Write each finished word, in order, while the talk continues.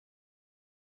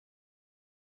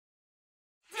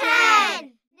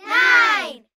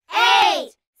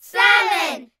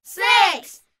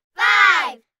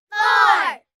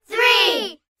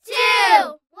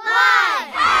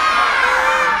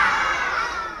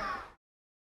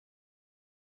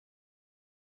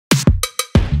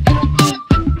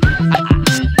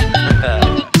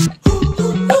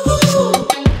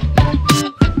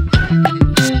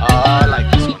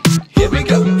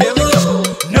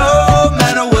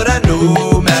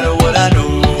no matter what I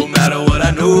know, no matter what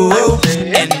I know.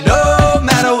 And no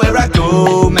matter where I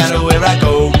go, no matter where I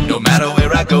go, no matter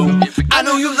where I go, I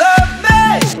know you love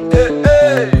me.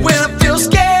 When I feel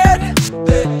scared,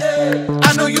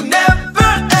 I know you never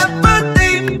ever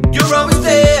leave. You're always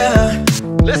there.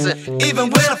 Listen, even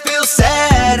when I feel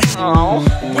sad,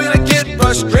 when I get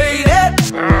frustrated,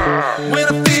 when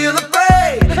I feel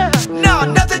afraid, no,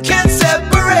 nothing can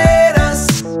separate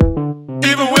us.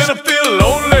 Even when I feel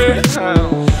lonely,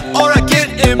 or I get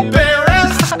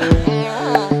embarrassed,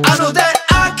 I know that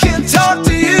I can talk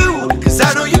to you, 'cause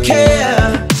I know you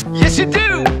care. Yes you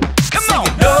do. Come on.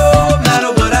 No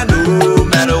matter what I know, no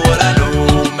matter what I know,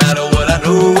 no matter what I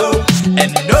know.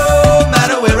 And no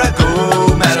matter where I go,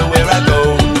 no matter where I go,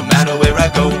 no matter where I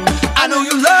go, I know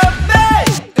you love me.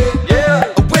 Yeah.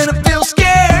 When I feel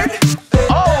scared,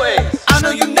 always, I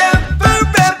know you never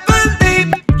ever leave.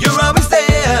 You're always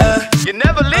there. You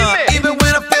never leave me. Even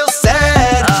when I feel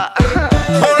sad,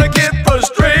 or I get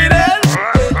frustrated,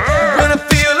 when I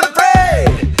feel afraid,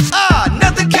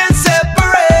 nothing can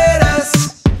separate us.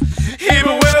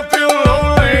 Even when I feel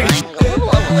lonely,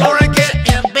 or I get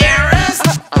embarrassed,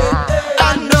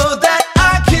 I know that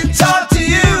I can talk to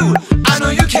you. I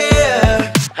know you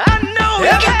care. I know.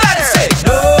 Everybody say,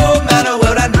 no matter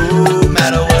what I know, no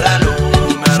matter what I know,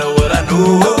 no matter what I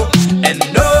know. And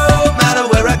no matter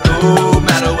where I go, no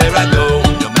matter where I go,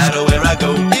 no matter where I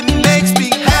go, it makes me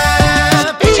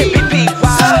happy.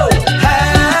 So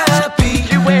happy.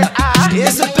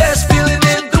 It's the best feeling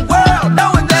in the world,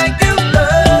 knowing that you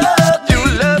love me.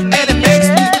 And it makes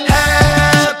me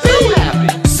happy.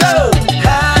 So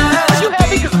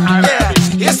happy.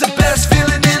 Yeah, it's the best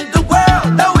feeling in the world,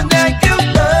 knowing that you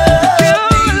love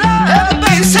me.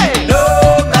 Everybody say, no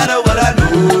matter what I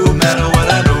know, no matter what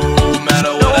I know, no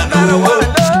matter what I know.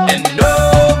 And no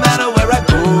matter where I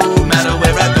go, no matter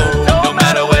where I go, no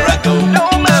matter where I go, no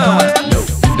matter what I know,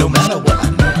 no matter what I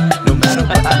know, no matter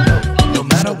what I know, no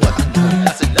matter what I know.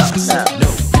 That's enough.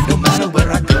 No matter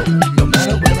where I go, no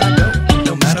matter where I go,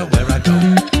 no matter where I go.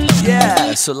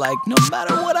 Yeah, so like no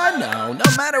matter what I know, no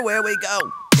matter where we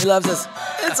go, he loves us.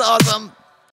 It's awesome.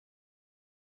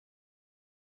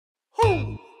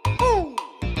 You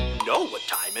know what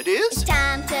time it is? It's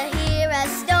time to hear a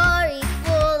story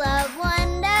full of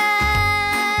wonder.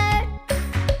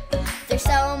 There's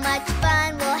so much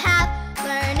fun we'll have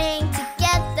learning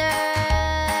together.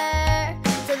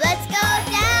 So let's go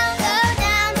down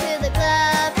to the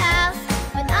clubhouse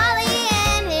with Ollie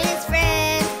and his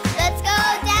friends. Let's go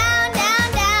down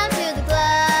to the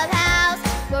clubhouse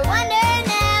where wonder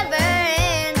never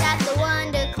ends at the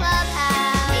Wonder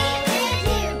Clubhouse.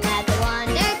 At the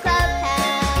Wonder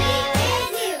Clubhouse.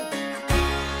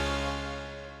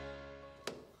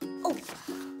 Oh,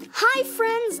 hi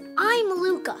friends, I'm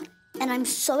Luca, and I'm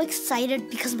so excited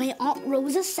because my Aunt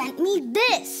Rosa sent me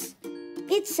this.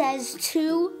 It says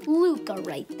to Luca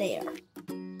right there.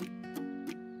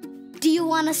 Do you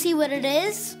want to see what it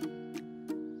is?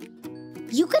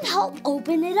 You can help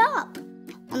open it up.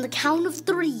 On the count of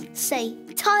 3, say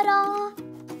ta-da!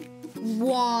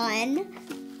 1,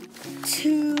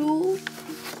 2,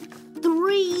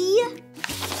 3,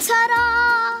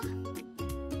 ta-da!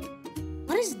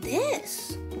 What is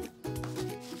this?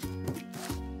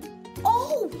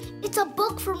 Oh, it's a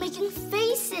book for making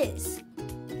faces.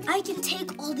 I can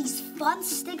take all these fun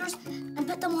stickers and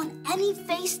put them on any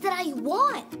face that I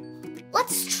want.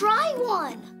 Let's try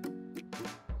one.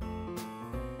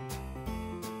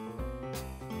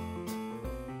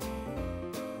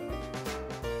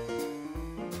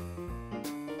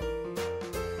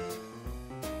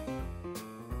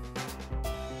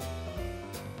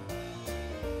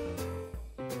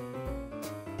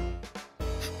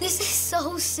 This is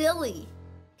so silly.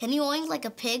 Can you oink like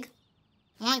a pig?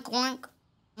 Oink, oink,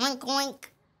 oink,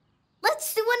 oink.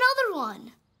 Let's do another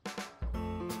one.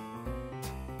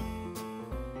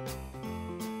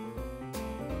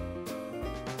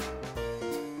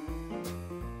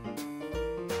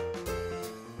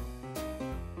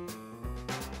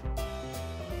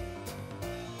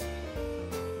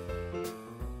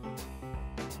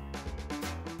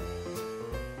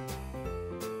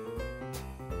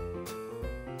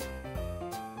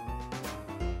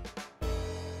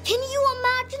 Can you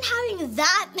imagine having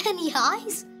that many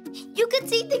eyes? You can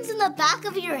see things in the back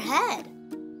of your head.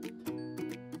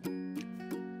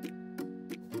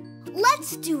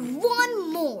 Let's do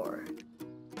one more.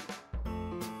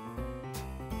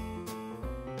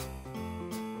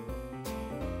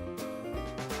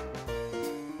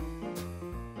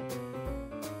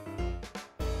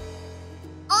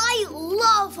 I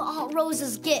love Aunt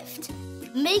Rosa's gift.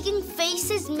 Making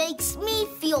faces makes me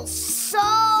feel so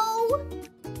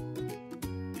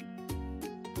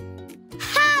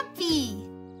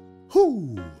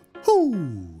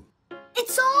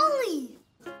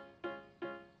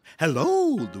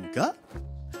Hello, Luca.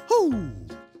 Hoo,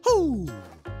 hoo.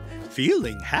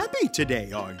 Feeling happy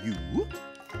today, are you?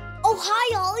 Oh,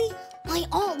 hi, Ollie. My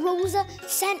Aunt Rosa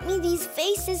sent me these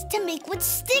faces to make with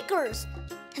stickers,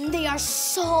 and they are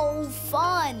so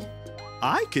fun.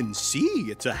 I can see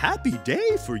it's a happy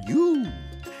day for you.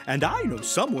 And I know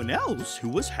someone else who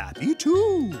was happy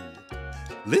too.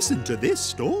 Listen to this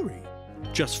story.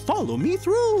 Just follow me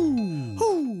through.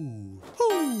 Hoo,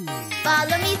 hoo.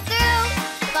 Follow me through,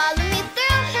 follow me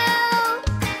through, who?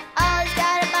 Ollie's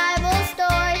got a Bible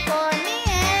story for me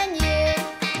and you.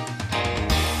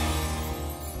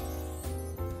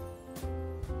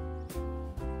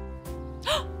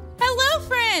 Hello,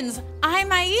 friends! I'm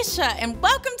Aisha, and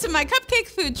welcome to my cupcake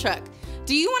food truck.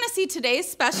 Do you want to see today's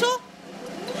special?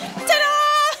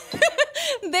 Ta-da!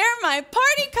 They're my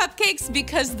party cupcakes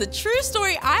because the true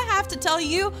story I have to tell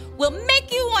you will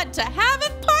make you want to have a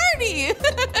party.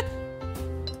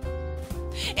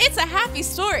 It's a happy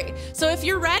story, so if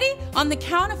you're ready, on the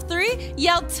count of 3,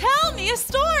 yell, "Tell me a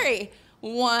story."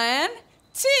 1,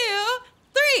 2,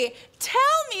 3.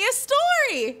 Tell me a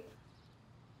story.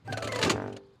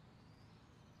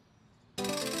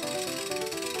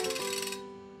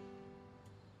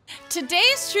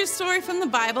 Today's true story from the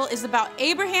Bible is about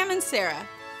Abraham and Sarah.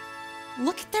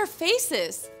 Look at their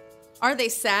faces. Are they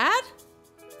sad?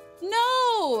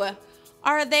 No.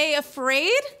 Are they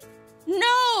afraid?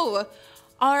 No.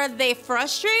 Are they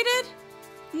frustrated?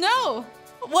 No.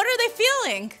 What are they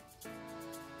feeling?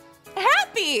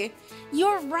 Happy.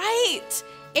 You're right.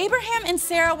 Abraham and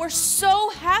Sarah were so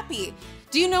happy.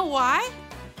 Do you know why?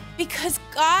 Because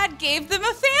God gave them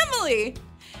a family.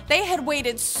 They had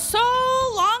waited so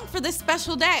long for this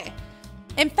special day.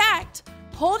 In fact,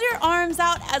 hold your arms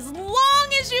out as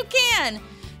long as you can.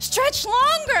 Stretch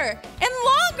longer and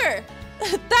longer.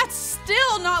 That's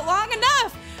still not long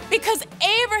enough because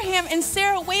Abraham and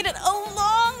Sarah waited a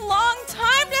long, long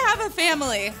time to have a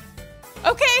family.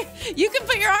 Okay, you can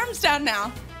put your arms down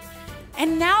now.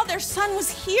 And now their son was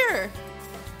here.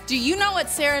 Do you know what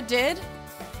Sarah did?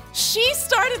 She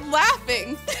started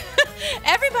laughing.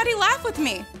 Everybody laugh with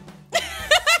me.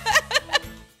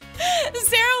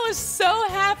 Sarah was so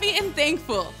happy and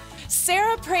thankful.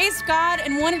 Sarah praised God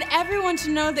and wanted everyone to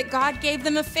know that God gave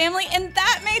them a family, and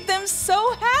that made them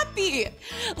so happy.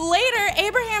 Later,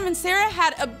 Abraham and Sarah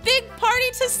had a big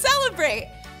party to celebrate.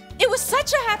 It was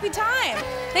such a happy time.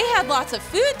 They had lots of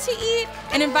food to eat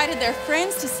and invited their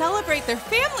friends to celebrate their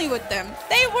family with them.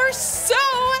 They were so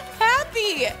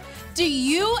happy. Do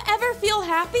you ever feel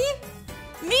happy?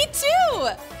 Me too.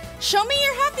 Show me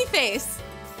your happy face.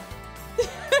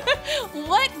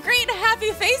 What great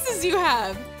happy faces you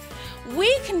have.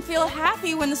 We can feel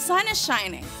happy when the sun is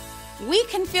shining. We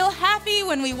can feel happy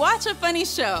when we watch a funny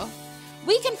show.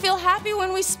 We can feel happy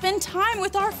when we spend time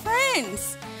with our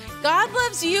friends. God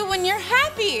loves you when you're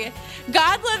happy.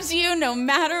 God loves you no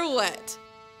matter what.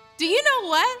 Do you know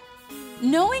what?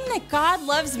 Knowing that God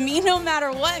loves me no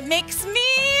matter what makes me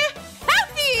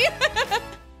happy.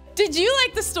 Did you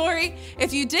like the story?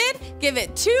 If you did, give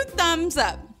it 2 thumbs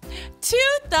up. 2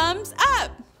 thumbs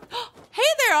up.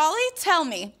 Hey there, Ollie. Tell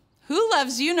me, who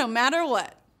loves you no matter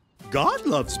what? God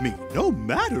loves me no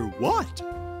matter what.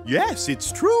 Yes,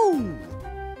 it's true.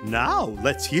 Now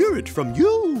let's hear it from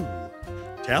you.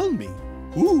 Tell me,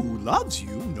 who loves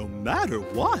you no matter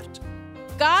what?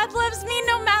 God loves me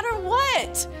no matter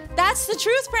what. That's the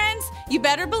truth, friends. You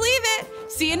better believe it.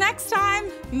 See you next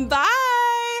time.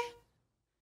 Bye.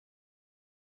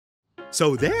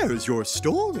 So there's your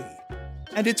story.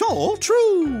 And it's all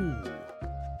true.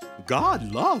 God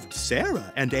loved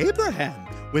Sarah and Abraham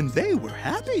when they were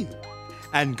happy.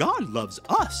 And God loves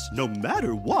us no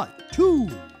matter what, too.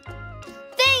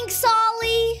 Thanks,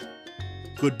 Ollie.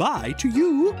 Goodbye to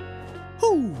you.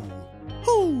 Hoo,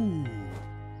 hoo.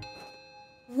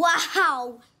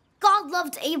 Wow. God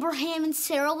loved Abraham and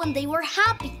Sarah when they were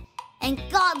happy. And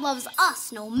God loves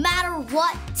us no matter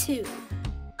what, too.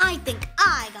 I think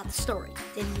I got the story.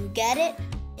 Did you get it?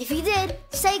 If you did,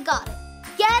 say got it.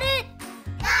 Get it?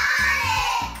 Got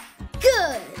it!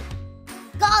 Good.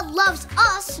 God loves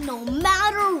us no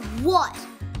matter what.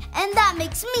 And that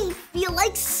makes me feel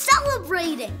like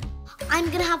celebrating.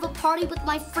 I'm gonna have a party with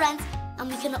my friends and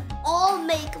we can all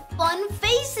make fun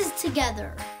faces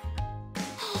together.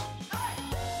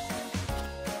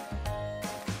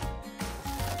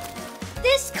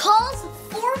 This calls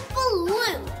for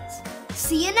balloons.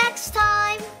 See you next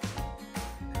time.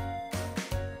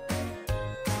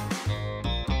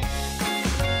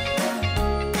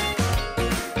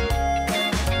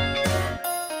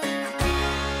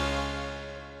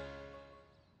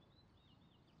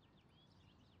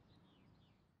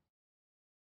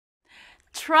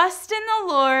 Trust in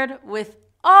the Lord with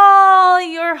all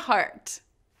your heart.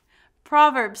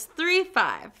 Proverbs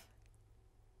 3:5.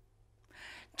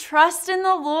 Trust in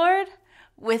the Lord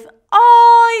with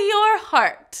all your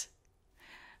heart.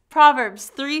 Proverbs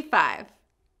 3:5.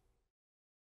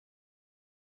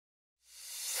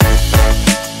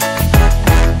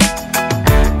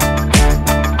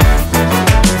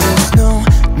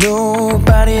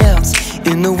 Nobody else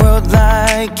in the world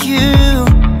like you.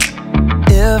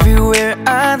 Everywhere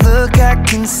I look, I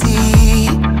can see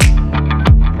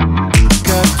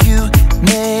God, you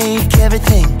make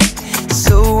everything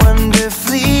so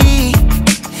wonderfully.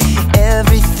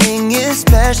 Everything is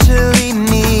especially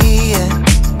me.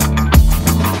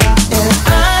 And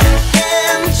I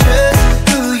am just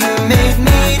who you made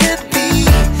me to be.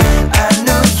 I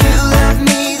know you love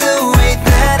me the way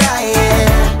that I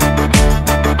am.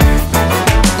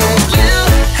 And you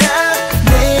have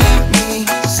made me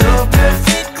so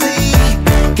perfectly.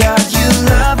 God, you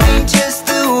love me just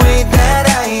the way that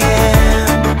I am.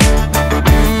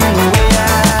 The way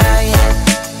I am.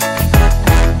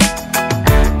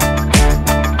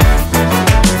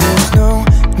 There's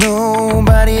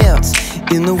nobody else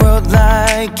in the world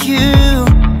like you.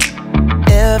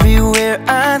 Everywhere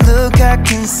I look, I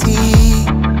can see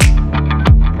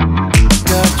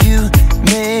God, you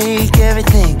make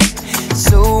everything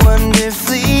so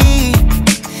wonderfully.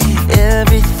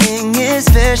 Everything is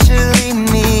especially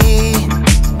me.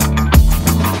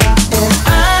 And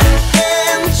I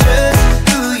am just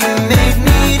who you made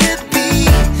me to be.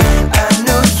 I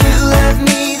know you love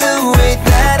me the way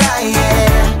that I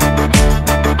am.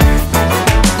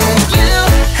 And you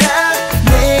have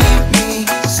made me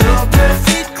so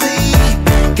perfectly.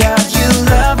 God, you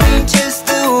love me just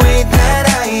the way that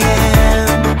I am.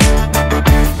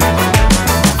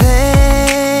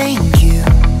 Thank you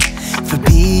for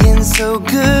being so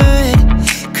good.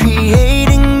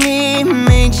 Creating me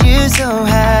made you so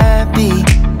happy.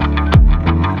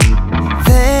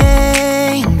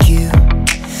 Thank you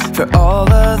for all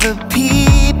of the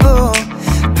people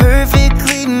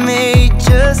perfectly made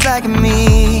just like me.